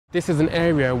This is an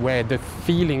area where the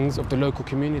feelings of the local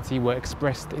community were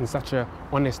expressed in such an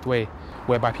honest way,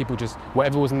 whereby people just,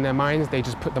 whatever was in their minds, they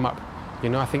just put them up. You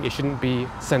know, I think it shouldn't be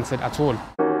censored at all.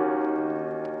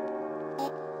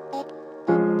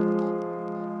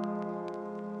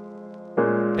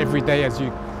 Every day as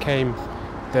you came,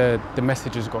 the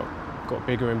messages got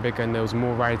bigger and bigger, and there was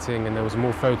more writing and there was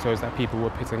more photos that people were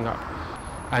putting up.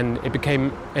 And it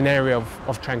became an area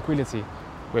of tranquility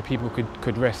where people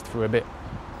could rest for a bit.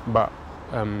 But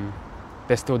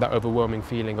there's still that overwhelming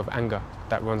feeling of anger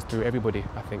that runs through everybody,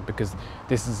 I think, because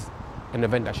this is an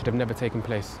event that should have never taken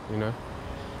place, you know?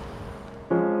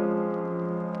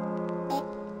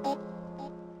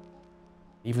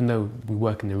 Even though we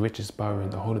work in the richest borough in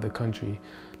the whole of the country,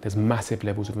 there's massive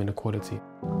levels of inequality.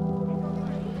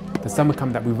 The summer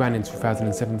camp that we ran in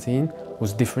 2017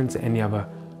 was different to any other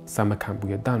summer camp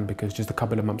we had done, because just a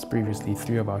couple of months previously,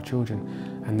 3 of our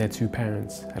children and their 2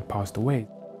 parents had passed away.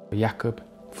 Yaqub,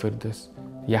 Firdas,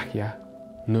 Yahya,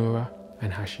 Noura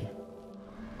and Hashim.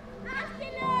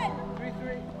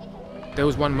 There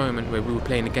was one moment where we were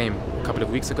playing a game a couple of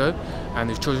weeks ago, and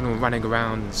the children were running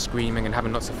around and screaming and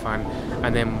having lots of fun,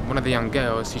 and then one of the young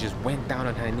girls, she just went down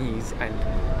on her knees and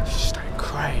she just started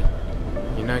crying,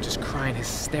 you know, just crying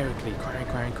hysterically,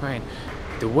 crying.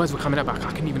 The words were coming out, but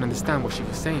I couldn't even understand what she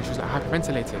was saying. She was like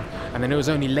hyperventilating. And then it was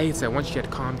only later, once she had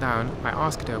calmed down, I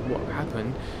asked her what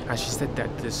happened, and she said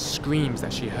that the screams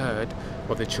that she heard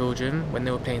of the children when they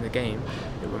were playing the game,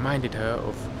 it reminded her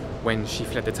of when she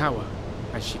fled the tower,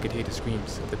 and she could hear the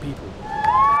screams of the people.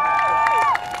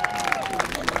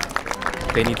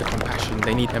 They need the compassion,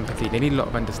 they need empathy, they need a lot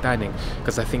of understanding,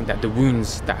 because I think that the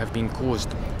wounds that have been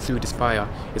caused through this fire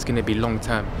is going to be long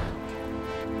term.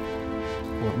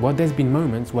 Well, there's been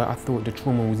moments where I thought the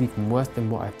trauma was even worse than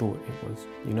what I thought it was,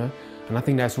 you know? And I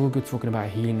think that's all good talking about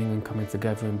healing and coming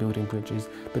together and building bridges,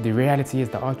 but the reality is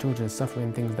that our children are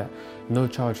suffering things that no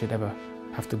child should ever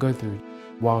have to go through.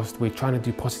 Whilst we're trying to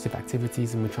do positive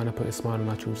activities and we're trying to put a smile on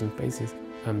our children's faces,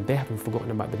 they haven't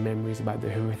forgotten about the memories, about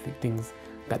the horrific things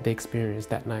that they experienced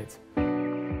that night.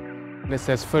 It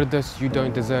says, Firdas, you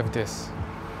don't deserve this.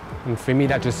 And for me,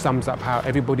 that just sums up how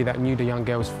everybody that knew the young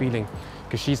girl was feeling,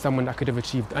 because she's someone that could have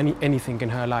achieved anything in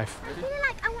her life. I feel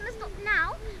like I want to stop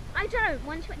now. I don't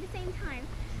want to at the same time.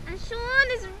 And Sean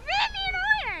is really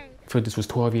annoying. Firdas was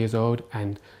 12 years old,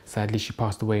 and sadly she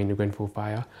passed away in the Grenfell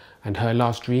fire. And her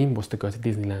last dream was to go to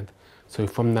Disneyland. So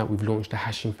from that, we've launched the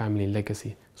Hashim Family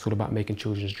Legacy. It's all about making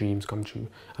children's dreams come true.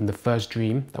 And the first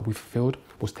dream that we fulfilled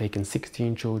was taking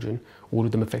 16 children, all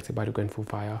of them affected by the Grenfell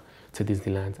fire, to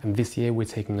Disneyland. And this year, we're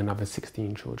taking another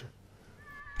 16 children.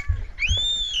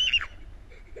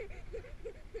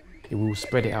 We will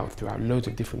spread it out throughout loads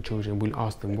of different children. We'll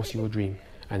ask them, what's your dream?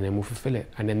 And then we'll fulfill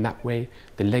it. And then that way,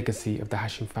 the legacy of the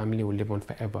Hashim family will live on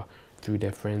forever through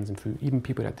their friends and through even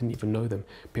people that didn't even know them.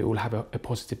 But it will have a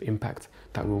positive impact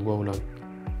that will roll on.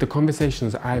 The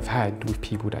conversations I've had with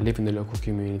people that live in the local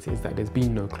community is that there's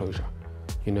been no closure.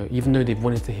 You know, even though they've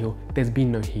wanted to heal, there's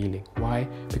been no healing. Why?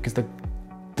 Because the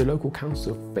local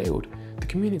council failed the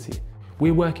community.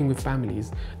 We're working with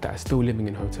families that are still living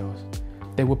in hotels.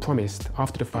 They were promised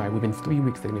after the fire, within 3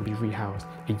 weeks, they're going to be rehoused.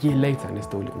 A year later, and they're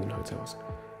still living in hotels.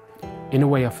 In a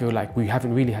way, I feel like we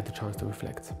haven't really had the chance to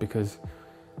reflect, because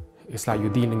it's like you're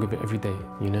dealing with it every day,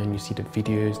 you know, and you see the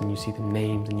videos and you see the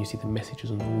names and you see the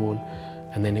messages on the wall,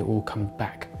 and then it all comes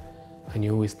back. And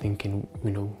you're always thinking,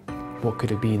 you know, what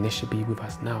could it be? And they should be with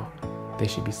us now. They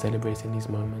should be celebrating these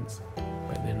moments,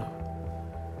 but they're not.